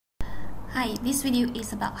Hi, this video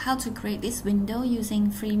is about how to create this window using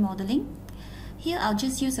free modeling. Here I'll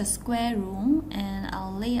just use a square room and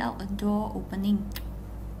I'll lay out a door opening.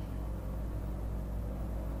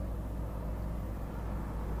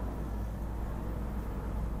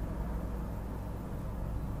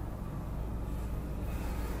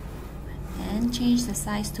 And change the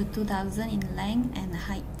size to 2000 in length and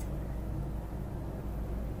height.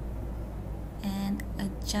 And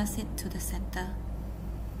adjust it to the center.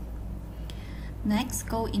 Next,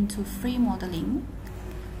 go into free modeling.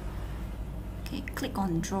 Okay, click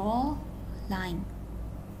on draw line.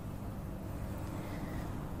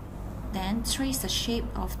 Then trace the shape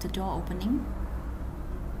of the door opening.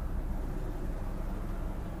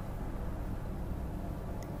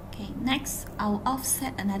 Okay, next I'll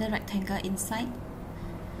offset another rectangle inside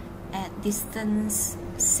at distance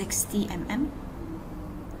 60 mm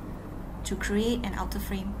to create an outer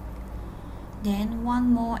frame. Then one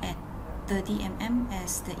more at 30 mm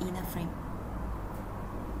as the inner frame.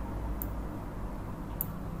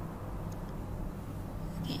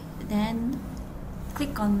 Okay, then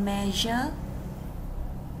click on measure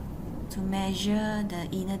to measure the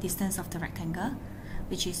inner distance of the rectangle,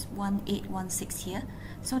 which is 1816 here,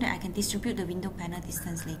 so that I can distribute the window panel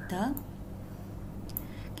distance later.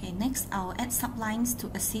 Okay, next I'll add sublines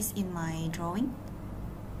to assist in my drawing.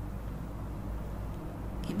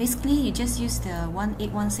 Okay, basically you just use the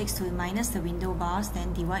 1816 to minus the window bars,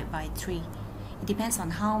 then divide by 3. It depends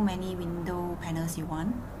on how many window panels you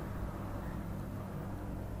want.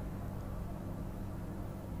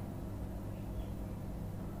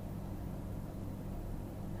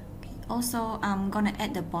 Okay, also I'm gonna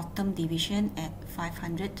add the bottom division at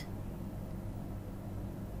 500.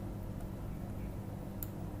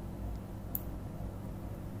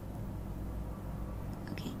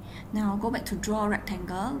 Now go back to draw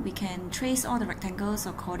rectangle. We can trace all the rectangles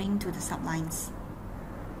according to the sublines.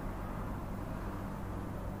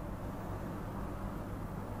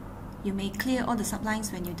 You may clear all the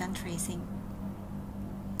sublines when you're done tracing.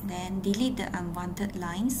 Then delete the unwanted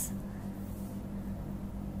lines.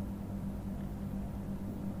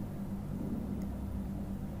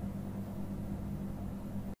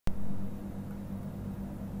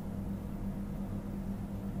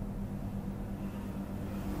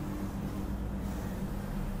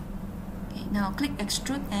 Now click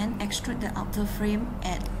extrude and extrude the outer frame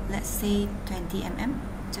at, let's say, 20 mm.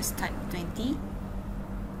 Just type 20,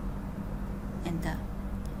 enter,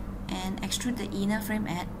 and extrude the inner frame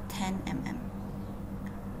at 10 mm.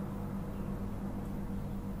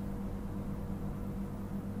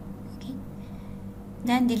 Okay.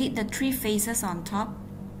 Then delete the 3 faces on top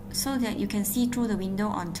so that you can see through the window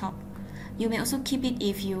on top. You may also keep it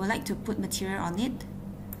if you would like to put material on it.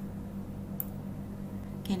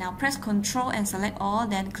 Okay, now press Ctrl and select all,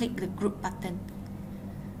 then click the group button.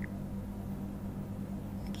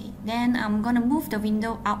 Okay, then I'm going to move the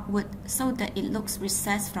window outward so that it looks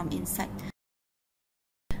recessed from inside.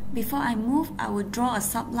 Before I move, I will draw a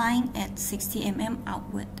subline at 60 mm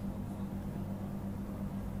outward.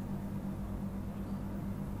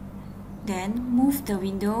 Then move the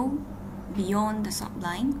window beyond the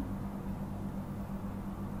subline.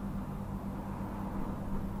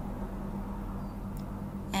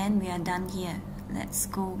 And we are done here. Let's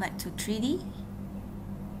go back to 3D.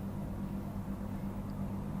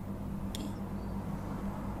 Okay.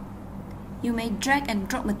 You may drag and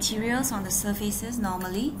drop materials on the surfaces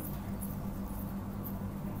normally.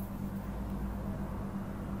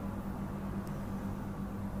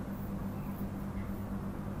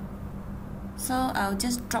 So I'll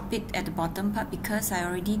just drop it at the bottom part because I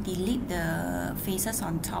already delete the faces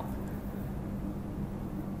on top.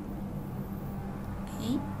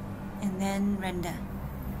 And then render.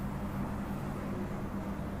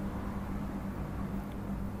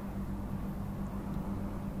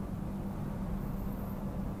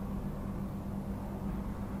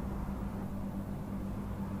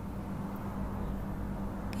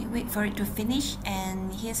 Okay, wait for it to finish,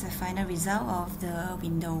 and here's the final result of the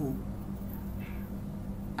window.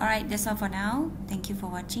 Alright, that's all for now. Thank you for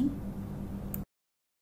watching.